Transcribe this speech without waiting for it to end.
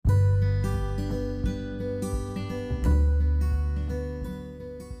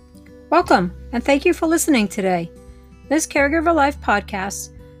Welcome, and thank you for listening today. This Caregiver Life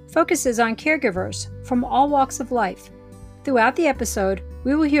podcast focuses on caregivers from all walks of life. Throughout the episode,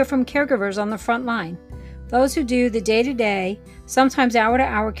 we will hear from caregivers on the front line, those who do the day-to-day, sometimes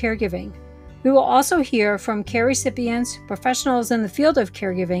hour-to-hour caregiving. We will also hear from care recipients, professionals in the field of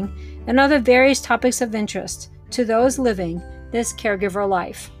caregiving, and other various topics of interest to those living this caregiver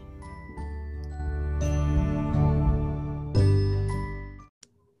life.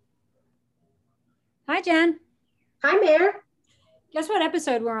 Hi, Jen. Hi, Mare. Guess what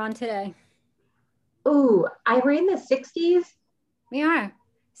episode we're on today? Ooh, we're in the 60s? We are.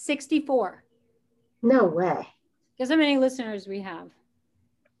 64. No way. Guess how many listeners we have?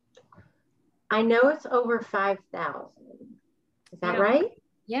 I know it's over 5,000. Is that right?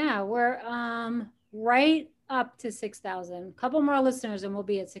 Yeah, we're right up to 6,000. A couple more listeners and we'll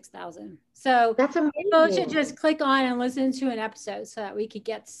be at 6,000. So that's amazing. People should just click on and listen to an episode so that we could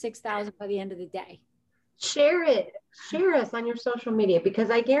get 6,000 by the end of the day. Share it. Share us on your social media,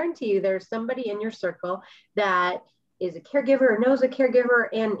 because I guarantee you there's somebody in your circle that is a caregiver or knows a caregiver,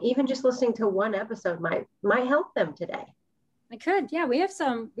 and even just listening to one episode might help them today. I could. Yeah, we have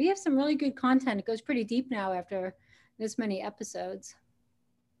some really good content. It goes pretty deep now after this many episodes.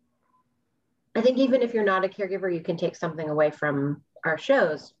 I think even if you're not a caregiver, you can take something away from our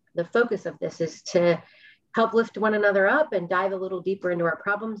shows. The focus of this is to help lift one another up and dive a little deeper into our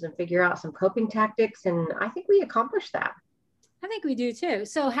problems and figure out some coping tactics. And I think we accomplished that. I think we do too.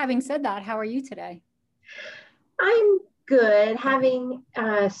 So having said that, how are you today? I'm good. Having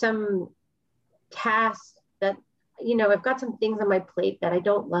some tasks that, I've got some things on my plate that I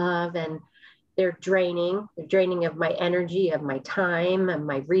don't love, and they're draining. They're draining of my energy, of my time, and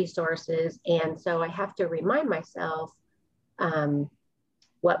my resources. And so I have to remind myself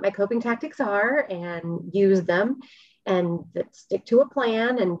what my coping tactics are and use them, and stick to a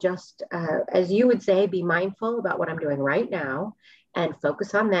plan, and just, as you would say, be mindful about what I'm doing right now and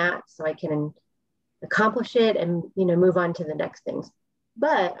focus on that so I can accomplish it and, move on to the next things.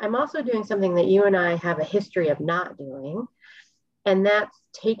 But I'm also doing something that you and I have a history of not doing, and that's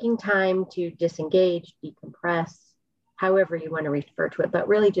taking time to disengage, decompress, however you want to refer to it, but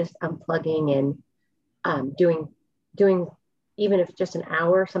really just unplugging and doing even if it's just an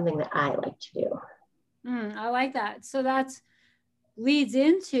hour, something that I like to do. I like that. So that leads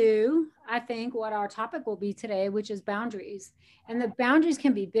into, I think, what our topic will be today, which is boundaries. And the boundaries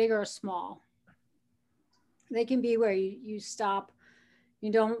can be big or small. They can be where you stop.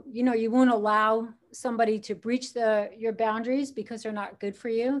 You won't allow somebody to breach your boundaries because they're not good for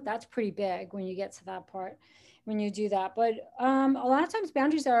you. That's pretty big when you get to that part, when you do that. But a lot of times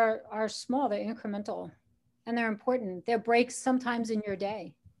boundaries are small, they're incremental. And they're important. They're breaks sometimes in your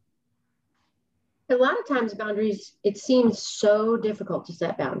day. A lot of times boundaries, it seems so difficult to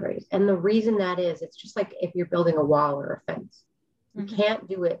set boundaries. And the reason that is, it's just like if you're building a wall or a fence. You can't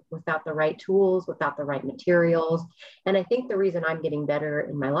do it without the right tools, without the right materials. And I think the reason I'm getting better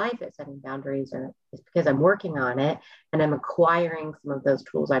in my life at setting boundaries is because I'm working on it and I'm acquiring some of those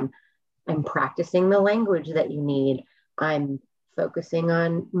tools. I'm practicing the language that you need. I'm focusing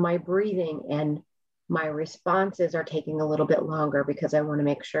on my breathing, and my responses are taking a little bit longer because I want to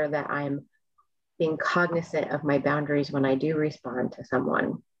make sure that I'm being cognizant of my boundaries when I do respond to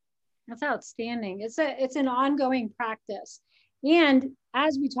someone. That's outstanding. It's an ongoing practice. And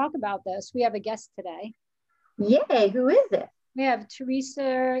as we talk about this, we have a guest today. Yay, who is it? We have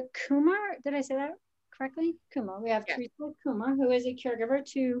Teresa Kumar. Did I say that correctly? Kumar. We have Teresa Kumar, who is a caregiver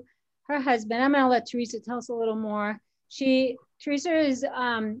to her husband. I'm going to let Teresa tell us a little more. Teresa is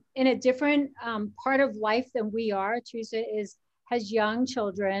in a different part of life than we are. Teresa has young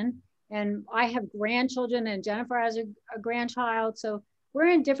children, and I have grandchildren, and Jennifer has a grandchild. So we're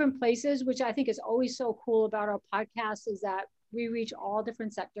in different places, which I think is always so cool about our podcast, is that we reach all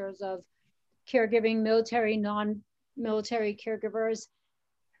different sectors of caregiving, military, non-military caregivers.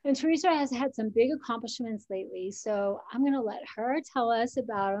 And Teresa has had some big accomplishments lately. So I'm going to let her tell us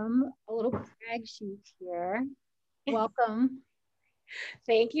about them. A little brag sheet here. Welcome.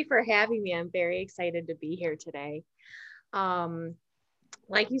 Thank you for having me. I'm very excited to be here today.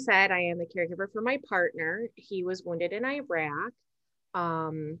 Like you said, I am a caregiver for my partner. He was wounded in Iraq.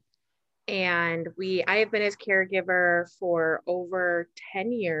 And I have been his caregiver for over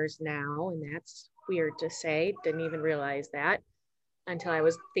 10 years now. And that's weird to say. Didn't even realize that until I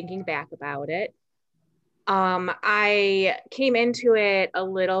was thinking back about it. I came into it a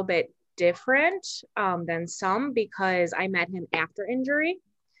little bit different than some because I met him after injury.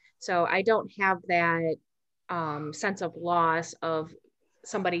 So I don't have that sense of loss of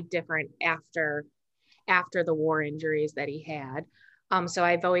somebody different after the war injuries that he had. So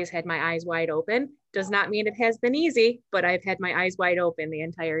I've always had my eyes wide open. Does not mean it has been easy, but I've had my eyes wide open the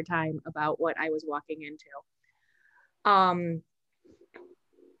entire time about what I was walking into.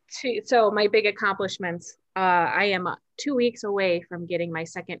 So my big accomplishments, I am 2 weeks away from getting my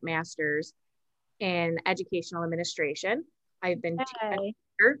second master's in educational administration. I've been a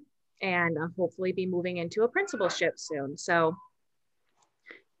teacher and hopefully be moving into a principalship soon. So,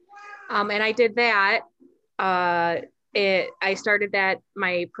 and I did that. I started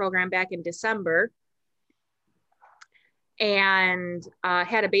my program back in December and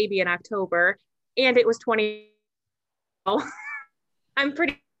had a baby in October, and it was 20. I'm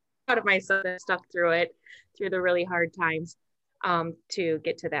pretty proud of myself that I stuck through it, through the really hard times, to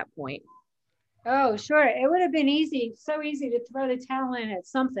get to that point. Oh, sure. It would have been easy, so easy to throw the towel in at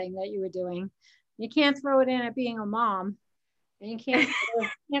something that you were doing. You can't throw it in at being a mom, and you can't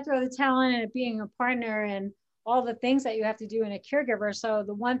throw the towel in at being a partner and all the things that you have to do in a caregiver. So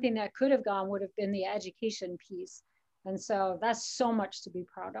the one thing that could have gone would have been the education piece. And so that's so much to be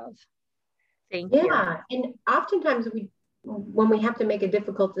proud of. Thank you. Yeah. And oftentimes when we have to make a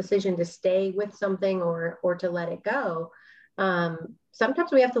difficult decision to stay with something or to let it go,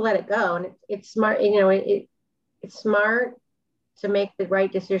 sometimes we have to let it go. And it's smart, it's smart to make the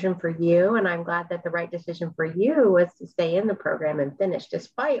right decision for you. And I'm glad that the right decision for you was to stay in the program and finish,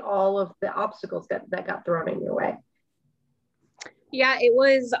 despite all of the obstacles that got thrown in your way. Yeah, it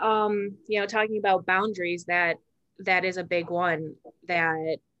was, talking about boundaries, that is a big one,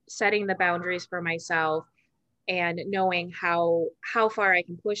 that setting the boundaries for myself and knowing how far I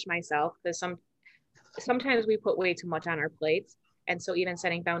can push myself, because sometimes we put way too much on our plates. And so even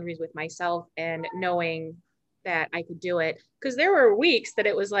setting boundaries with myself and knowing that I could do it, because there were weeks that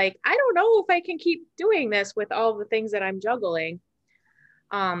it was like, I don't know if I can keep doing this with all the things that I'm juggling.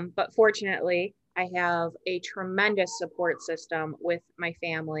 But fortunately, I have a tremendous support system with my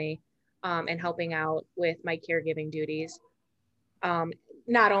family, and helping out with my caregiving duties,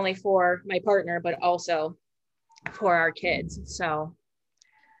 not only for my partner, but also for our kids. So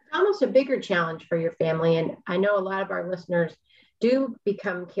it's almost a bigger challenge for your family. And I know a lot of our listeners do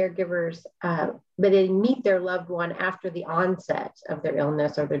become caregivers, but they meet their loved one after the onset of their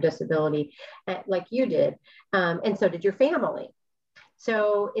illness or their disability, like you did. And so did your family.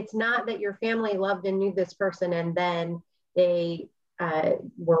 So it's not that your family loved and knew this person and then they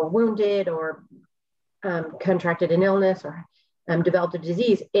were wounded or contracted an illness or developed a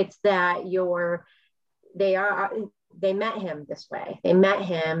disease. It's that they met him this way. They met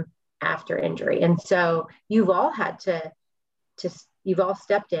him after injury. And so you've all had you've all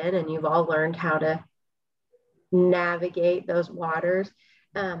stepped in and you've all learned how to navigate those waters.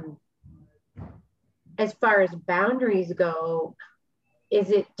 As far as boundaries go, is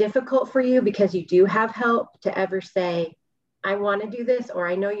it difficult for you because you do have help to ever say, I want to do this, or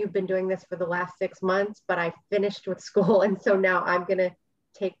I know you've been doing this for the last 6 months, but I finished with school. And so now I'm going to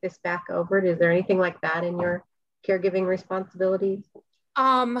take this back over. Is there anything like that in your caregiving responsibilities?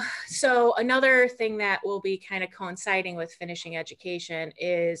 So another thing that will be kind of coinciding with finishing education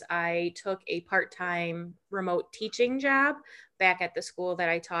is I took a part-time remote teaching job back at the school that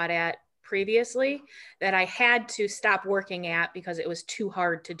I taught at previously, that I had to stop working at because it was too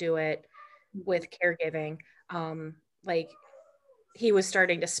hard to do it with caregiving. He was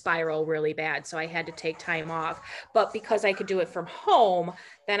starting to spiral really bad, so I had to take time off. But because I could do it from home,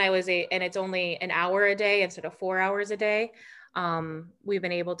 then and it's only an hour a day instead of 4 hours a day. We've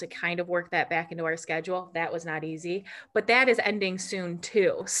been able to kind of work that back into our schedule. That was not easy, but that is ending soon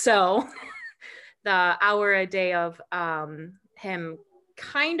too. So the hour a day of him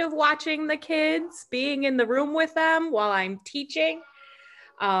kind of watching the kids, being in the room with them while I'm teaching,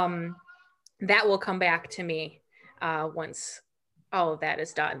 that will come back to me once all of that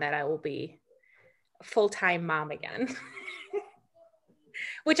is done, that I will be a full-time mom again,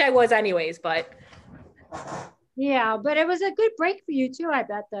 which I was anyways, but. Yeah, but it was a good break for you too, I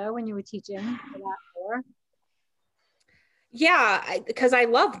bet, though, when you were teaching for that hour. Yeah, because I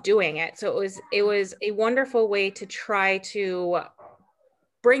love doing it. So it was a wonderful way to try to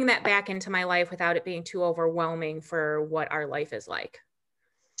bring that back into my life without it being too overwhelming for what our life is like.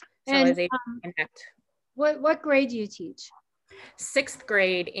 So and, I was able to connect. What grade do you teach? 6th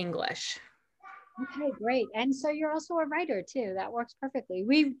grade English. Okay, great. And so you're also a writer too. That works perfectly.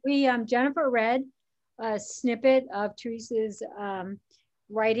 We Jennifer read a snippet of Teresa's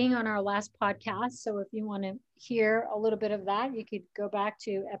writing on our last podcast. So if you want to hear a little bit of that, you could go back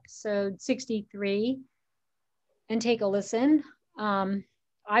to episode 63 and take a listen.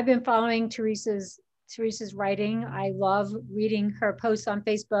 I've been following Teresa's writing. I love reading her posts on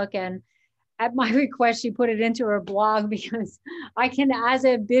Facebook, and at my request, she put it into her blog because I can, as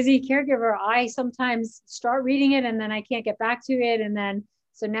a busy caregiver, I sometimes start reading it and then I can't get back to it. And then,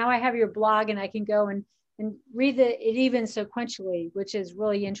 so now I have your blog and I can go and read it even sequentially, which is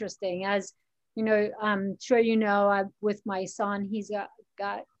really interesting. As you know, I'm sure you know, with my son, he's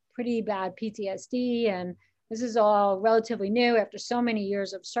got pretty bad PTSD, and this is all relatively new after so many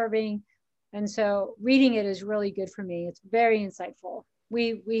years of serving. And so reading it is really good for me. It's very insightful.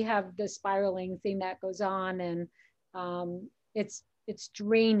 We have the spiraling thing that goes on, and it's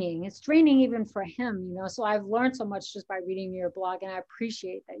draining. It's draining even for him, you know. So I've learned so much just by reading your blog, and I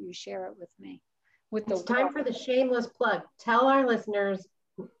appreciate that you share it with me. It's time for the shameless plug. Tell our listeners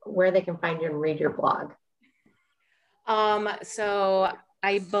where they can find you and read your blog. So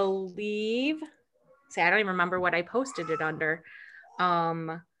I believe, I don't even remember what I posted it under.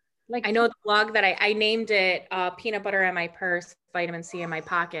 Like, I know the blog that I named it Peanut Butter in My Purse, Vitamin C in My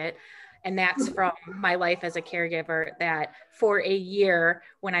Pocket. And that's from my life as a caregiver, that for a year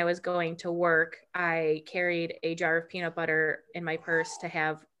when I was going to work, I carried a jar of peanut butter in my purse to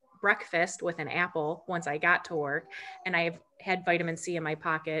have breakfast with an apple once I got to work. And I've had vitamin C in my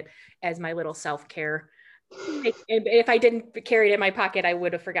pocket as my little self-care. If I didn't carry it in my pocket, I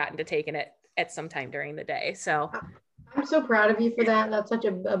would have forgotten to take it at some time during the day. So I'm so proud of you for that. That's such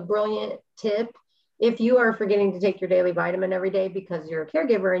a brilliant tip. If you are forgetting to take your daily vitamin every day because you're a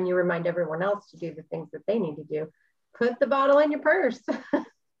caregiver and you remind everyone else to do the things that they need to do, put the bottle in your purse.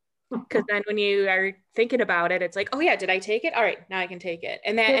 Because then when you are thinking about it, it's like, oh yeah, did I take it? All right, now I can take it.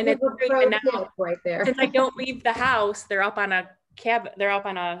 And then, and it's now, right there. Since I don't leave the house, they're up on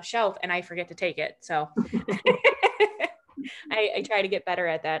a shelf and I forget to take it. So I try to get better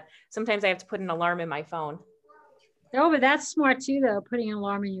at that. Sometimes I have to put an alarm in my phone. Oh, but that's smart too, though, putting an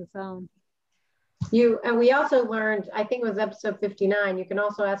alarm in your phone. And we also learned, I think it was episode 59, you can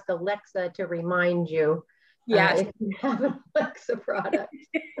also ask Alexa to remind you. Yeah, if you have an Alexa product.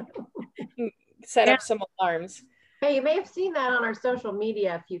 Set up some alarms. Hey, you may have seen that on our social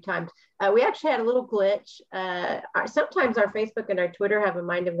media a few times. We actually had a little glitch. Sometimes our Facebook and our Twitter have a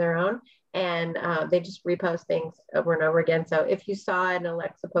mind of their own, and they just repost things over and over again. So if you saw an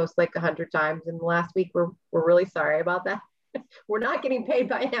Alexa post like 100 times in the last week, we're really sorry about that. We're not getting paid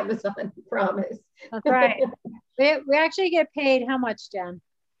by Amazon, promise. That's right. We actually get paid how much, Jen?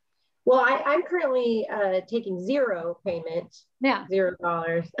 Well, I'm currently taking zero payment. Yeah.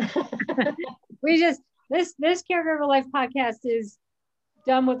 $0. We just, this Caregiver Life podcast is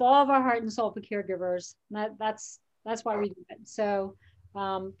done with all of our heart and soul for caregivers. That's why we do it. So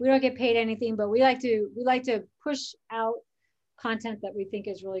we don't get paid anything, but we like to push out content that we think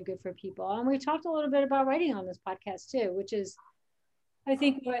is really good for people. And we talked a little bit about writing on this podcast too, which is, I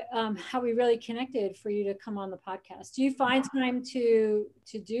think, how we really connected for you to come on the podcast. Do you find time to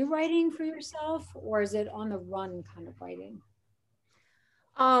do writing for yourself, or is it on the run kind of writing?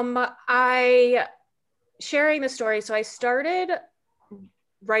 I sharing the story. So I started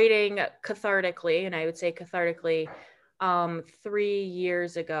writing cathartically, and I would say cathartically 3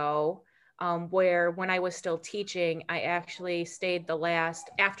 years ago, where when I was still teaching, I actually stayed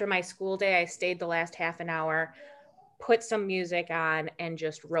after my school day, I stayed the last half an hour, put some music on, and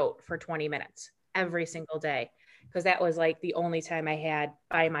just wrote for 20 minutes every single day. Because that was like the only time I had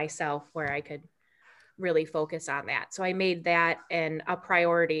by myself where I could really focus on that. So I made that a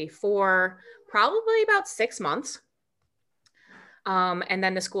priority for probably about 6 months. And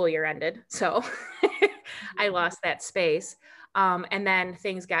then the school year ended. So I lost that space. And then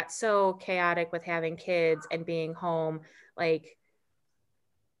things got so chaotic with having kids and being home. Like,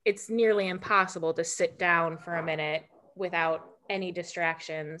 it's nearly impossible to sit down for a minute without any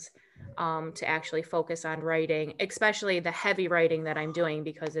distractions to actually focus on writing, especially the heavy writing that I'm doing,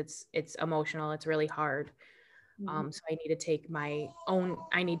 because it's emotional. It's really hard. So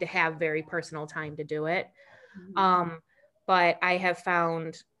I need to have very personal time to do it. But I have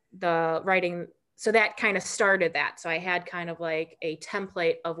found the writing, so that kind of started that. So I had kind of like a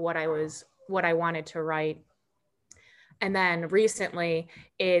template of what I wanted to write. And then recently,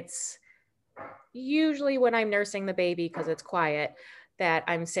 it's usually when I'm nursing the baby, because it's quiet, that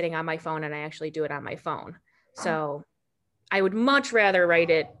I'm sitting on my phone and I actually do it on my phone. So I would much rather write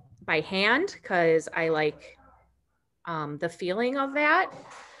it by hand, because I like the feeling of that.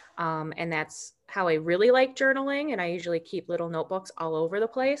 And that's how I really like journaling. And I usually keep little notebooks all over the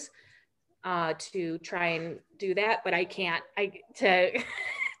place to try and do that. But I can't, to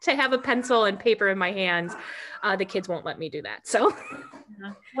have a pencil and paper in my hands, the kids won't let me do that. So,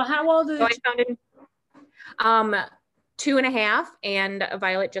 well, how old is I found it? 2.5, and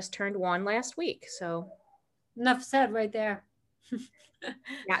Violet just turned 1 last week. So enough said right there.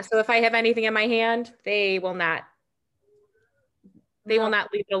 Yeah. So if I have anything in my hand, they will not leave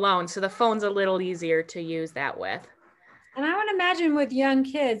it alone. So the phone's a little easier to use that with. And I would imagine with young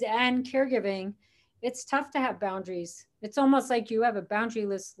kids and caregiving, it's tough to have boundaries. It's almost like you have a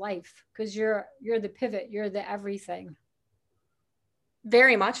boundaryless life because you're the pivot, you're the everything.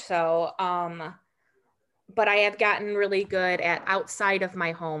 Very much so. But I have gotten really good at outside of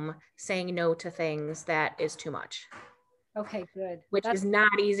my home saying no to things that is too much. Okay, good. Which is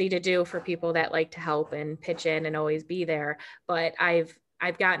not easy to do for people that like to help and pitch in and always be there. But I've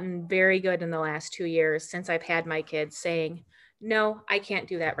gotten very good in the last 2 years since I've had my kids saying, no, I can't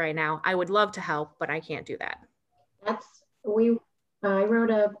do that right now. I would love to help, but I can't do that. I wrote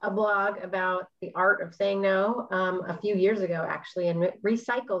a blog about the art of saying no a few years ago, actually, and it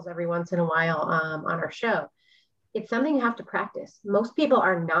recycles every once in a while on our show. It's something you have to practice. Most people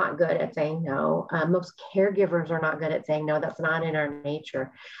are not good at saying no. Most caregivers are not good at saying no. That's not in our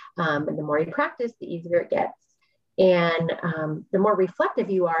nature. And the more you practice, the easier it gets. And the more reflective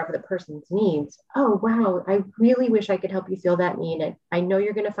you are of the person's needs. Oh, wow, I really wish I could help you feel that need. I know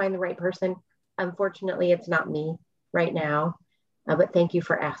you're going to find the right person. Unfortunately, it's not me right now, but thank you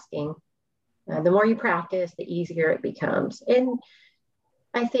for asking. The more you practice, the easier it becomes. And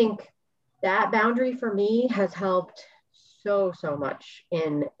I think that boundary for me has helped so much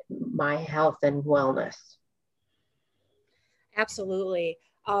in my health and wellness. Absolutely.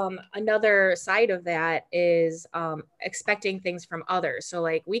 Another side of that is expecting things from others. So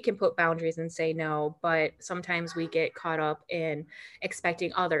like we can put boundaries and say no, but sometimes we get caught up in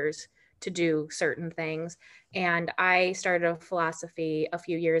expecting others to do certain things. And I started a philosophy a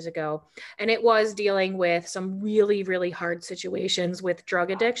few years ago, and it was dealing with some really, really hard situations with drug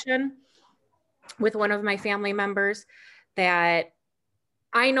addiction with one of my family members, that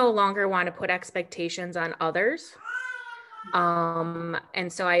I no longer want to put expectations on others.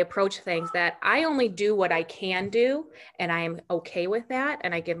 And so I approach things that I only do what I can do, and I am okay with that.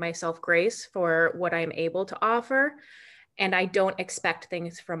 And I give myself grace for what I'm able to offer. And I don't expect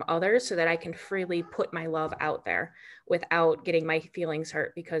things from others so that I can freely put my love out there without getting my feelings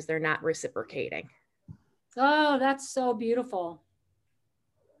hurt because they're not reciprocating. Oh, that's so beautiful.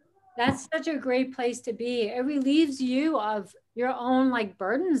 That's such a great place to be. It relieves you of your own like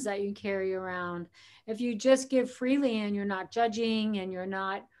burdens that you carry around. If you just give freely and you're not judging and you're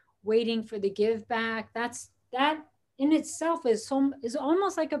not waiting for the give back, that in itself is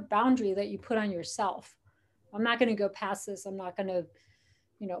almost like a boundary that you put on yourself. I'm not going to go past this. I'm not going to,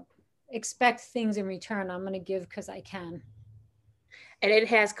 expect things in return. I'm going to give because I can. And it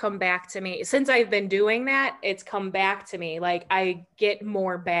has come back to me since I've been doing that. It's come back to me. Like I get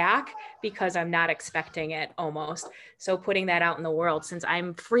more back because I'm not expecting it almost. So putting that out in the world, since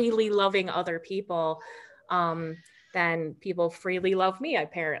I'm freely loving other people, then people freely love me,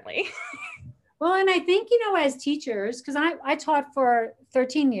 apparently. Well, and I think, as teachers, because I taught for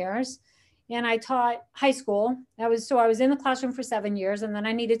 13 years and I taught high school. I was in the classroom for 7 years, and then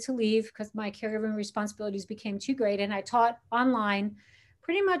I needed to leave because my caregiving responsibilities became too great. And I taught online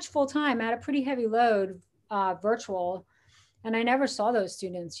pretty much full time at a pretty heavy load, virtual. And I never saw those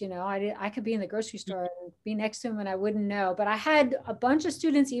students. I could be in the grocery store and be next to them and I wouldn't know. But I had a bunch of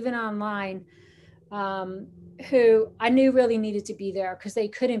students, even online, who I knew really needed to be there because they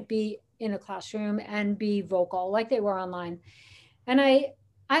couldn't be in a classroom and be vocal like they were online. And a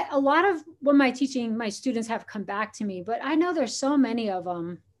lot of what my students have come back to me, but I know there's so many of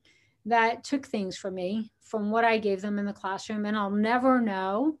them that took things from me, from what I gave them in the classroom, and I'll never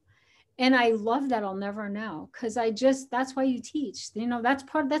know. And I love that I'll never know, because that's why you teach. That's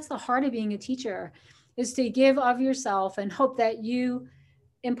the heart of being a teacher, is to give of yourself and hope that you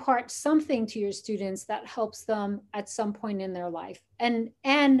impart something to your students that helps them at some point in their life and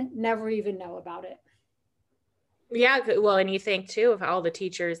never even know about it. Yeah, well, and you think too of all the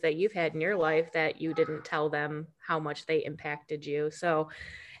teachers that you've had in your life that you didn't tell them how much they impacted you. So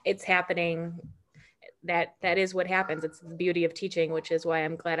it's happening. That is what happens. It's the beauty of teaching, which is why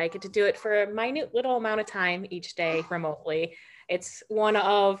I'm glad I get to do it for a minute little amount of time each day remotely. It's one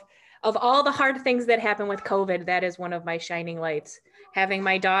of all the hard things that happen with COVID, that is one of my shining lights. Having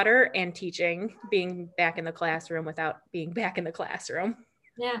my daughter and teaching, being back in the classroom without being back in the classroom.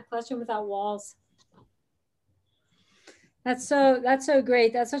 Yeah, classroom without walls. That's so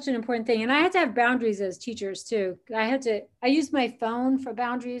great. That's such an important thing. And I had to have boundaries as teachers too. I used my phone for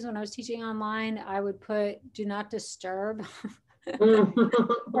boundaries when I was teaching online. I would put do not disturb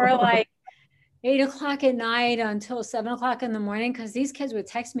or like 8:00 at night until 7:00 in the morning. Cause these kids would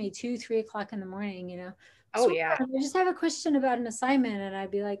text me 2-3 o'clock in the morning, Oh yeah. I just have a question about an assignment. And I'd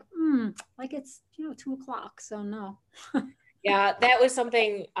be like, like it's, 2:00. So no. Yeah, that was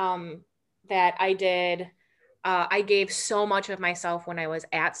something that I did. I gave so much of myself when I was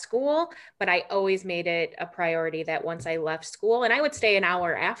at school, but I always made it a priority that once I left school, and I would stay an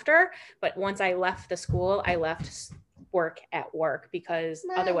hour after, but once I left the school, I left work at work because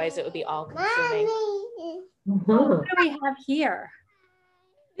otherwise it would be all consuming. What do we have here?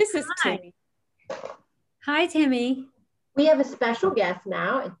 This is Timmy. Hi, Timmy. We have a special guest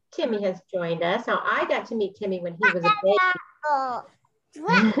now. Timmy has joined us. Now, I got to meet Timmy when he was a baby.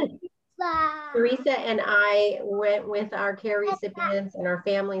 Teresa and I went with our care recipients and our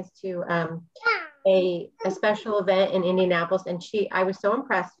families to a special event in Indianapolis. And I was so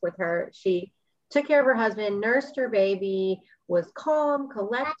impressed with her. She took care of her husband, nursed her baby, was calm,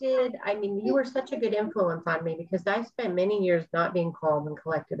 collected. I mean, you were such a good influence on me because I spent many years not being calm and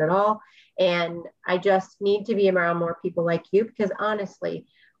collected at all. And I just need to be around more people like you because honestly,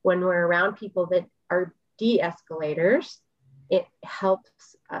 when we're around people that are de-escalators, it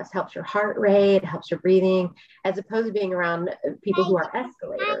helps us, helps your heart rate, helps your breathing, as opposed to being around people who are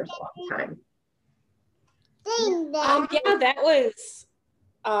escalators all the time. Yeah, that was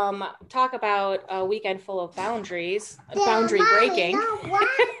talk about a weekend full of boundary breaking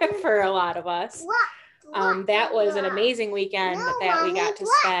for a lot of us. That was an amazing weekend that we got to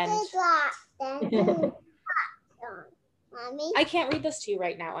spend. I can't read this to you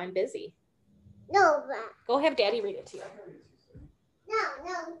right now. I'm busy. No. Go have Daddy read it to you. No,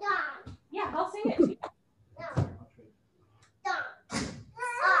 don't. Yeah, I'll sing it to you. No. Don't.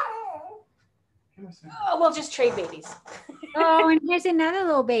 Oh, we'll just trade babies. Oh, and here's another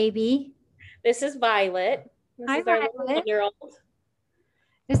little baby. This is Violet. This Hi, is our Violet. little 1-year-old.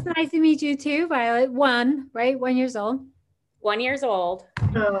 It's nice to meet you too, Violet. 1, right? 1 years old. 1 year old.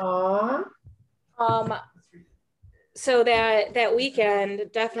 Aww. So that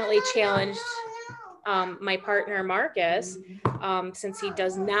weekend definitely challenged my partner Marcus, since he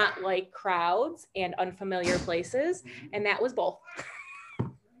does not like crowds and unfamiliar places, and that was both.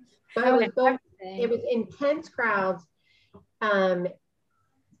 It was intense crowds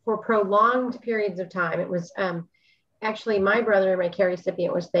for prolonged periods of time. It was actually my brother, my care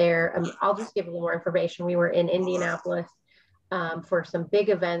recipient, was there. I'll just give a little more information. We were in Indianapolis for some big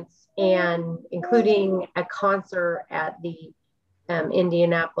events, and including a concert at the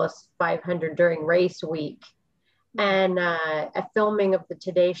Indianapolis 500 during race week, and a filming of the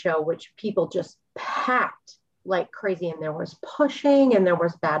Today Show, which people just packed like crazy. And there was pushing and there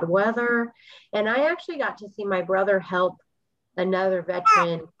was bad weather. And I actually got to see my brother help another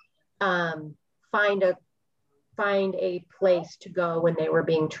veteran find a place to go when they were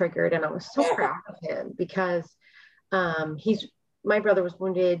being triggered. And I was so proud of him because my brother was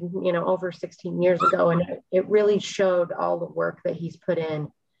wounded, over 16 years ago. And it really showed all the work that he's put in.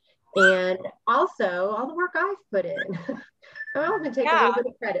 And also all the work I've put in. I'm going to take a little bit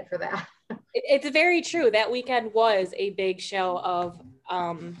of credit for that. It's very true. That weekend was a big show of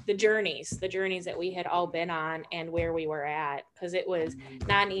the journeys that we had all been on and where we were at, because it was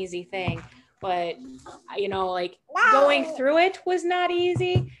not an easy thing. But, like going through it was not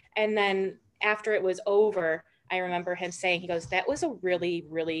easy. And then after it was over, I remember him saying, he goes, that was a really,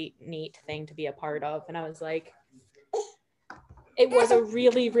 really neat thing to be a part of. And I was like, it was a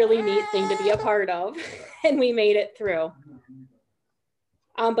really, really neat thing to be a part of. And we made it through.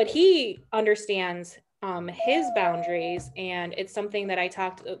 But he understands his boundaries, and it's something that I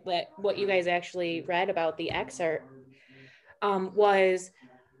talked, that what you guys actually read about the excerpt was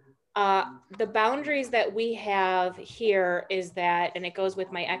the boundaries that we have here is that, and it goes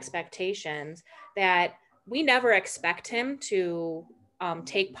with my expectations, that we never expect him to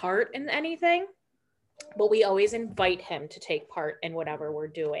take part in anything, but we always invite him to take part in whatever we're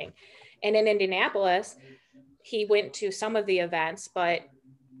doing. And in Indianapolis, he went to some of the events, but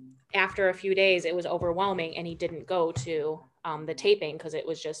after a few days, it was overwhelming and he didn't go to the taping because it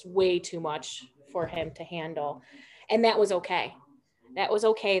was just way too much for him to handle. And that was okay. That was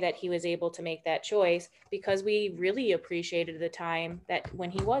okay that he was able to make that choice because we really appreciated the time that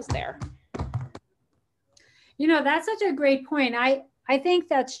when he was there. That's such a great point. I think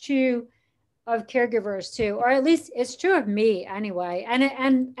that's true of caregivers too, or at least it's true of me anyway.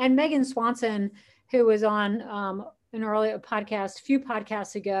 And Megan Swanson, who was on an earlier podcast, a few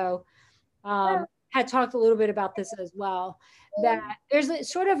podcasts ago, had talked a little bit about this as well, that there's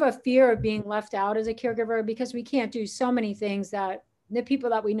sort of a fear of being left out as a caregiver because we can't do so many things that the people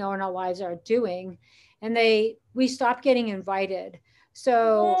that we know in our lives are doing, and we stop getting invited.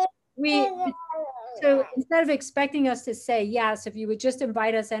 So instead of expecting us to say yes, if you would just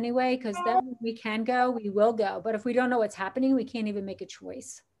invite us anyway, because then we can go, we will go. But if we don't know what's happening, we can't even make a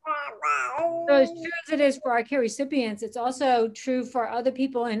choice. So as true as it is for our care recipients, it's also true for other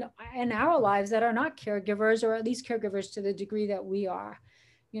people in our lives that are not caregivers, or at least caregivers to the degree that we are.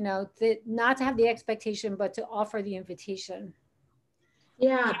 You know, that not to have the expectation, but to offer the invitation.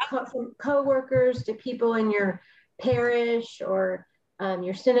 Yeah, from coworkers to people in your parish or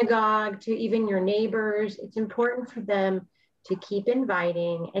your synagogue to even your neighbors. It's important for them to keep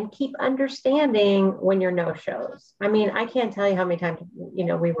inviting and keep understanding when you're no-shows. I mean, I can't tell you how many times, you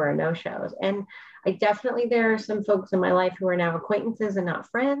know, we were no-shows. And I definitely, there are some folks in my life who are now acquaintances and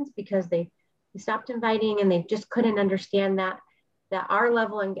not friends because they stopped inviting and they just couldn't understand that our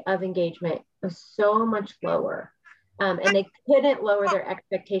level of engagement was so much lower. And they couldn't lower their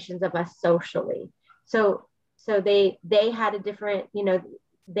expectations of us socially. So they had a different, you know,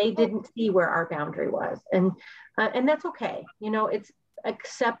 they didn't see where our boundary was, and that's okay. You know, it's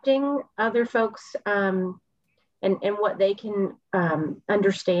accepting other folks and what they can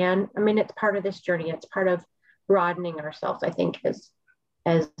understand. I mean, it's part of this journey. It's part of broadening ourselves, I think, as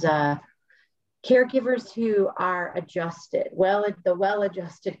caregivers who are adjusted, the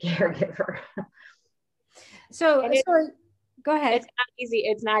well-adjusted caregiver. So go ahead. It's not easy.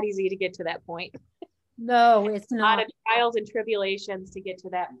 It's not easy to get to that point. No, it's not. A lot of trials and tribulations to get to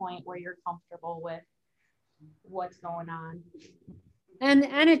that point where you're comfortable with what's going on. And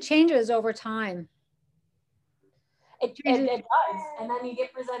it changes over time. It does. And then you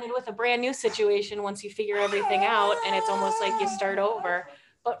get presented with a brand new situation once you figure everything out, and it's almost like you start over.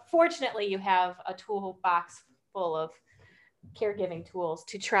 But fortunately, you have a toolbox full of caregiving tools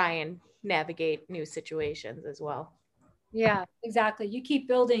to try and navigate new situations as well. Yeah, exactly. You keep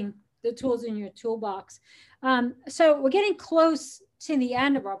building the tools in your toolbox. So we're getting close to the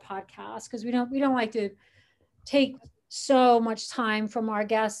end of our podcast because we don't like to take so much time from our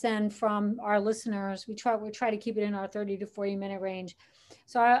guests and from our listeners. We try to keep it in our 30 to 40 minute range.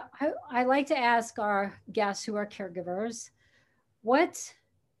 So I like to ask our guests who are caregivers, what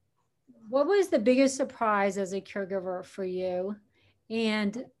was the biggest surprise as a caregiver for you?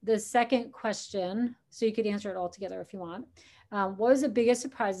 And the second question, so you could answer it all together if you want. What was the biggest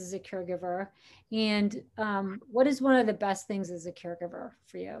surprise as a caregiver? And what is one of the best things as a caregiver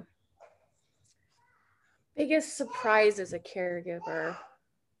for you? Biggest surprise as a caregiver.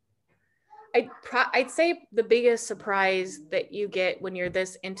 I'd say the biggest surprise that you get when you're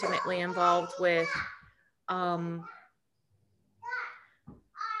this intimately involved with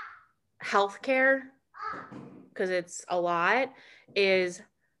healthcare, because it's a lot, is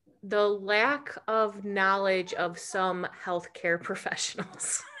the lack of knowledge of some healthcare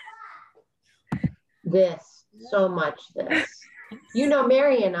professionals. So much this. You know,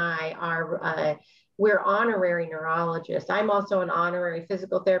 Mary and I are, we're honorary neurologists. I'm also an honorary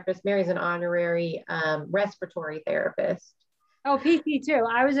physical therapist. Mary's an honorary respiratory therapist. Oh, PT too.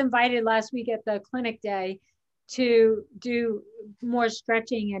 I was invited last week at the clinic day to do more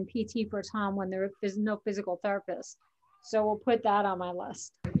stretching and PT for Tom when there is no physical therapist. So we'll put that on my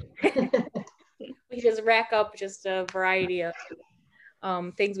list. We just rack up just a variety of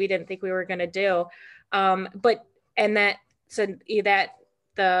things we didn't think we were going to do. That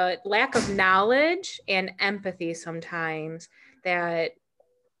the lack of knowledge and empathy sometimes that,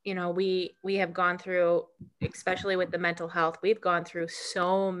 you know, we have gone through, especially with the mental health, we've gone through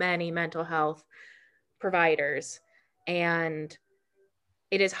so many mental health providers, and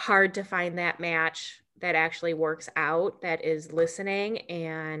it is hard to find that match that actually works out, that is listening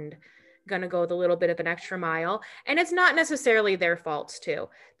and going to go the little bit of an extra mile. And it's not necessarily their faults too.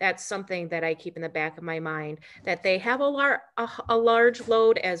 That's something that I keep in the back of my mind, that they have a large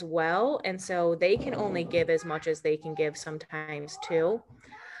load as well. And so they can only give as much as they can give sometimes too.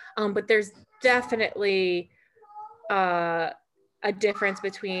 But there's definitely a difference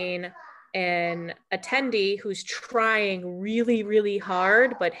between an attendee who's trying really, really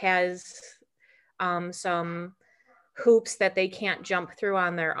hard, but has some hoops that they can't jump through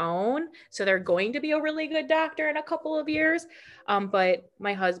on their own. So they're going to be a really good doctor in a couple of years. But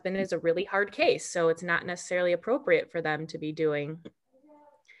my husband is a really hard case. So it's not necessarily appropriate for them to be doing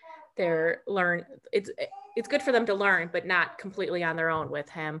it's good for them to learn, but not completely on their own with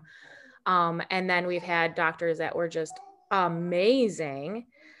him. And then we've had doctors that were just amazing.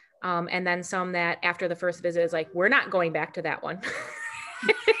 And then some that after the first visit is like, we're not going back to that one.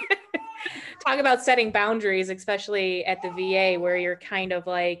 Talk about setting boundaries, especially at the VA, where you're kind of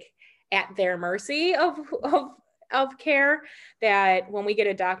like at their mercy of care, that when we get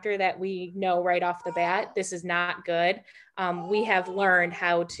a doctor that we know right off the bat, this is not good. We have learned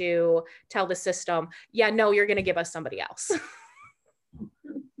how to tell the system, yeah, no, you're going to give us somebody else.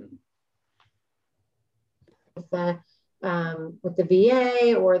 with the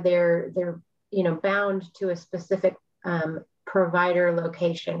VA, or they're bound to a specific provider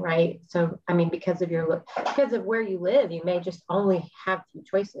location, right? So, I mean, because of where you live, you may just only have few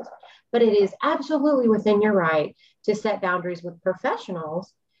choices, but it is absolutely within your right to set boundaries with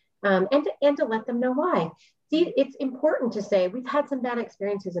professionals, and to let them know why. See, it's important to say we've had some bad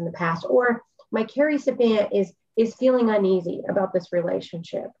experiences in the past, or my care recipient is feeling uneasy about this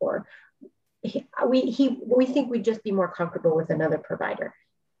relationship, or we think we'd just be more comfortable with another provider.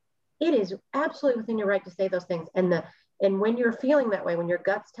 It is absolutely within your right to say those things. And when you're feeling that way, when your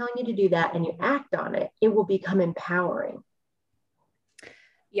gut's telling you to do that and you act on it, it will become empowering.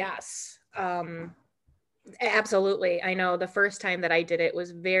 Yes, absolutely. I know the first time that I did it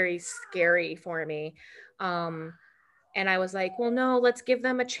was very scary for me. And I was like, well, no, let's give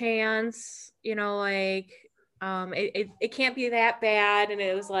them a chance. It can't be that bad. And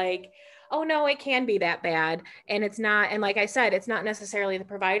it was like, oh no, it can be that bad. And it's not. And like I said, it's not necessarily the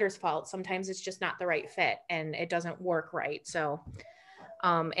provider's fault. Sometimes it's just not the right fit and it doesn't work right. So,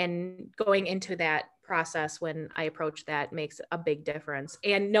 and going into that process when I approach that makes a big difference.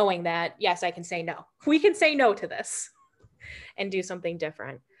 And knowing that, yes, I can say no. We can say no to this and do something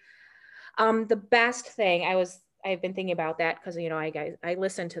different. The best thing I've been thinking about that because, I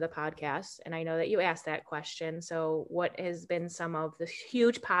listen to the podcast and I know that you asked that question. So what has been some of the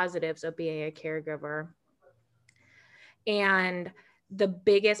huge positives of being a caregiver? And the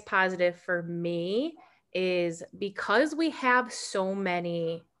biggest positive for me is because we have so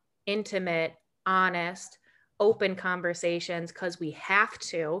many intimate, honest, open conversations, because we have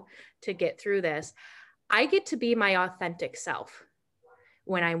to get through this, I get to be my authentic self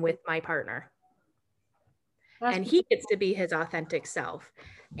when I'm with my partner. And he gets to be his authentic self.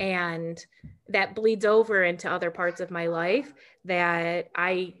 And that bleeds over into other parts of my life that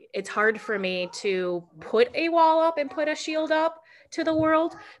it's hard for me to put a wall up and put a shield up to the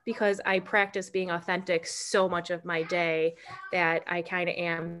world, because I practice being authentic so much of my day that I kind of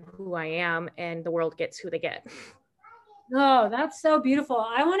am who I am and the world gets who they get. Oh, that's so beautiful.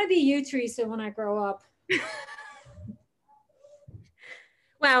 I want to be you, Teresa, when I grow up.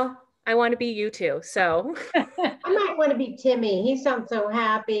 Well, I want to be you too. So I might want to be Timmy. He sounds so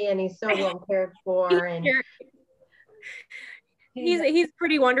happy and he's so well cared for. And he's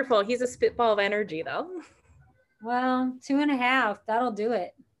pretty wonderful. He's a spitball of energy though. Well, 2.5, that'll do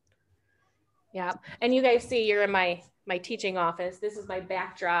it. Yeah. And you guys see you're in my teaching office. This is my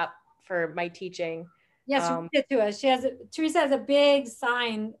backdrop for my teaching. Yes, read it to us. Teresa has a big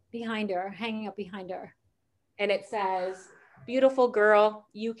sign behind her, hanging up behind her. And it says, "Beautiful girl,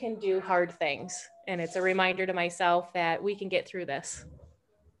 you can do hard things." And it's a reminder to myself that we can get through this.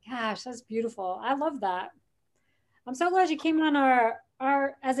 Gosh, that's beautiful. I love that. I'm so glad you came on our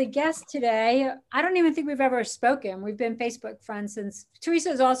as a guest today. I don't even think we've ever spoken. We've been Facebook friends since. Teresa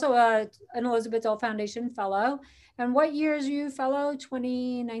is also an Elizabeth Dole Foundation fellow. And what years are you fellow?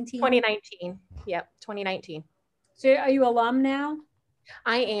 2019? 2019. Yep, 2019. So are you alum now?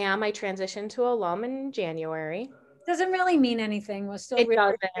 I am. I transitioned to alum in January. Doesn't really mean anything. We're still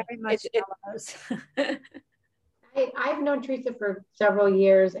very much fellows. I've known Teresa for several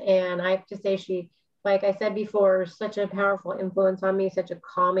years, and I have to say she, like I said before, such a powerful influence on me, such a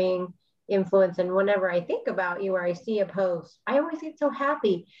calming influence. And whenever I think about you or I see a post, I always get so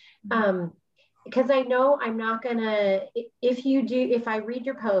happy. Because I know I'm not gonna, if I read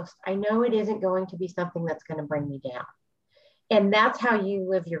your post, I know it isn't going to be something that's going to bring me down. And that's how you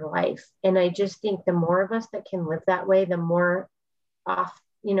live your life. And I just think the more of us that can live that way, the more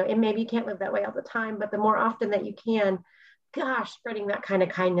and maybe you can't live that way all the time, but the more often that you can, gosh, spreading that kind of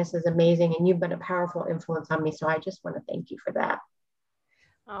kindness is amazing. And you've been a powerful influence on me. So I just want to thank you for that.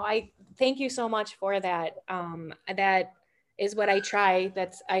 Oh, I thank you so much for that. That is what I try.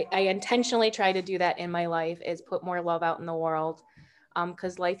 I intentionally try to do that in my life, is put more love out in the world,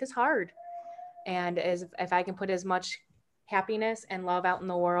 because life is hard. And if I can put as much happiness and love out in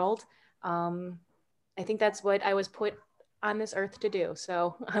the world, I think that's what I was put on this earth to do.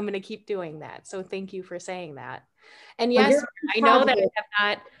 So I'm going to keep doing that. So thank you for saying that. And yes, I know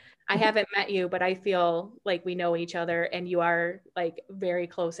that I haven't met you, but I feel like we know each other, and you are like very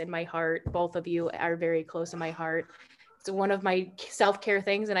close in my heart. Both of you are very close in my heart. It's one of my self-care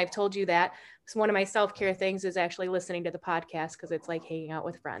things. And I've told you that. So one of my self-care things is actually listening to the podcast, because it's like hanging out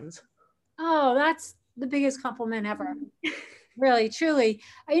with friends. Oh, that's the biggest compliment ever. Really, truly.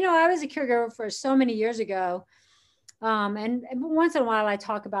 I was a caregiver for so many years ago. And once in a while I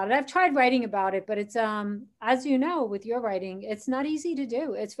talk about it. I've tried writing about it, but it's, as you know, with your writing, it's not easy to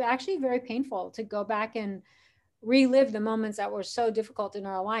do. It's actually very painful to go back and relive the moments that were so difficult in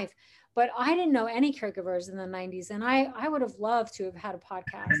our life. but I didn't know any caregivers in the 90s. And I would have loved to have had a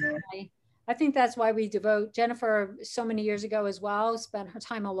podcast. I think that's why we devote. Jennifer, so many years ago as well, spent her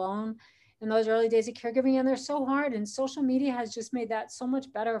time alone in those early days of caregiving, and they're so hard. And social media has just made that so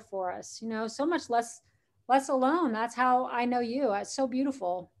much better for us, you know, so much less alone. That's how I know you. It's so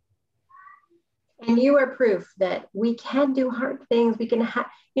beautiful. And you are proof that we can do hard things. We can have,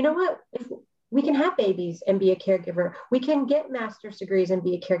 you know what? If we can have babies and be a caregiver. We can get master's degrees and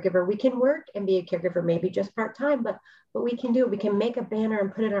be a caregiver. We can work and be a caregiver, maybe just part-time, but we can do it. We can make a banner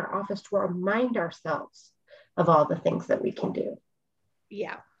and put it in our office to remind ourselves of all the things that we can do.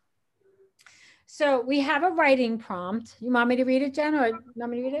 Yeah. So we have a writing prompt. You want me to read it, Jen, or you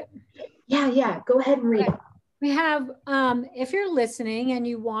want me to read it? Yeah. Go ahead and read it. We have, if you're listening and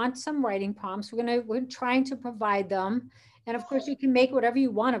you want some writing prompts, we're trying to provide them. And of course you can make whatever you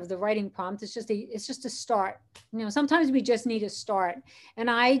want of the writing prompt. It's just a start. You know, sometimes we just need a start.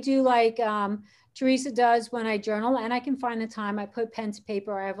 And I do like Teresa does when I journal, and I can find the time. I put pen to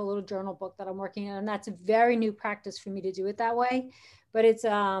paper. I have a little journal book that I'm working on, and that's a very new practice for me to do it that way. But it's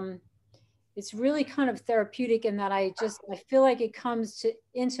really kind of therapeutic in that I feel like it comes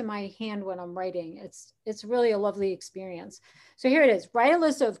into my hand when I'm writing. It's really a lovely experience. So here it is. Write a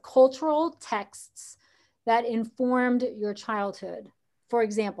list of cultural texts that informed your childhood. For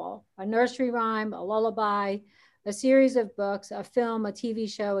example, a nursery rhyme, a lullaby, a series of books, a film, a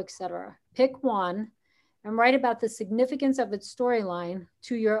TV show, etc. Pick one and write about the significance of its storyline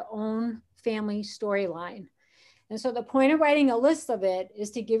to your own family storyline. And so the point of writing a list of it is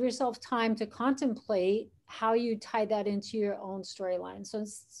to give yourself time to contemplate how you tie that into your own storyline. So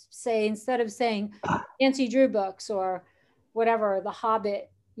say, instead of saying Nancy Drew books or whatever, The Hobbit,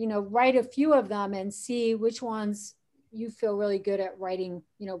 you know, write a few of them and see which ones you feel really good at writing,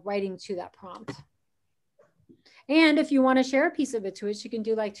 you know, writing to that prompt. And if you want to share a piece of it to us, you can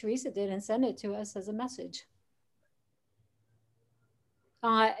do like Teresa did and send it to us as a message.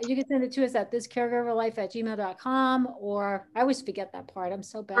 You can send it to us at thiscaregiverlife@gmail.com, or I always forget that part. I'm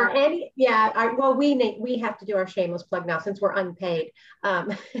so bad. Well, we have to do our shameless plug now since we're unpaid.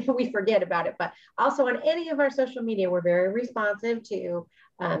 We forget about it, but also on any of our social media, we're very responsive to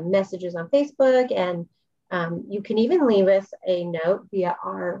messages on Facebook, and you can even leave us a note via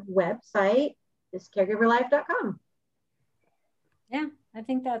our website, thiscaregiverlife.com. Yeah, I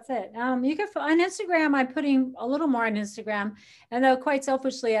think that's it. You can on Instagram, I'm putting a little more on Instagram, and though quite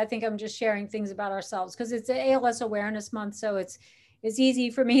selfishly, I think I'm just sharing things about ourselves because it's ALS Awareness Month, so it's easy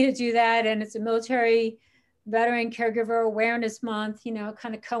for me to do that, and it's a Military Veteran Caregiver Awareness Month. You know,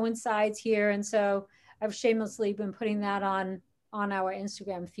 kind of coincides here, and so I've shamelessly been putting that on our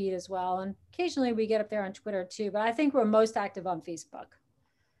Instagram feed as well, and occasionally we get up there on Twitter too. But I think we're most active on Facebook.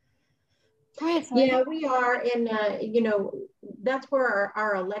 Yeah, we are. And, you know, that's where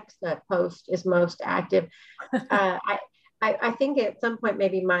our Alexa post is most active. I think at some point,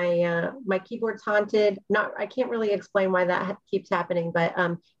 maybe my keyboard's haunted. I can't really explain why that keeps happening, but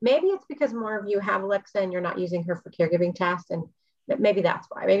maybe it's because more of you have Alexa and you're not using her for caregiving tasks. And maybe that's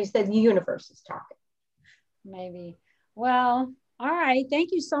why. Maybe it's the universe is talking. Maybe. Well, all right.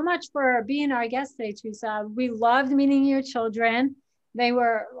 Thank you so much for being our guest today, Teresa. We loved meeting your children. They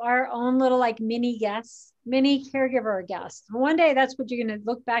were our own little like mini guests, mini caregiver guests. One day that's what you're going to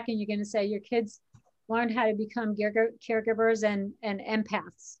look back and you're going to say your kids learned how to become caregivers and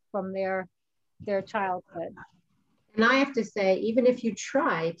empaths from their childhood. And I have to say, even if you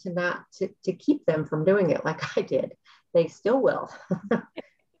try to keep them from doing it like I did, they still will.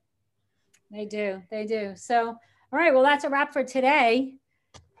 They do. So, all right, well, that's a wrap for today.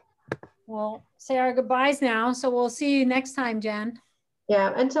 We'll say our goodbyes now. So we'll see you next time, Jen.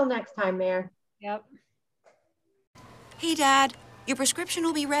 Yeah, until next time, Mayor. Yep. Hey, Dad, your prescription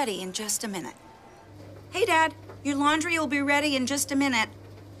will be ready in just a minute. Hey, Dad, your laundry will be ready in just a minute.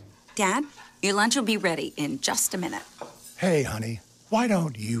 Dad, your lunch will be ready in just a minute. Hey, honey, why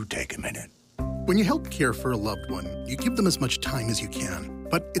don't you take a minute? When you help care for a loved one, you give them as much time as you can.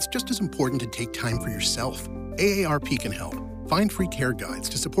 But it's just as important to take time for yourself. AARP can help. Find free care guides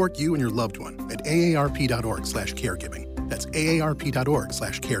to support you and your loved one at aarp.org/caregiving. That's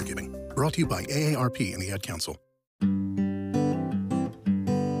aarp.org/caregiving. Brought to you by AARP and the Ad Council.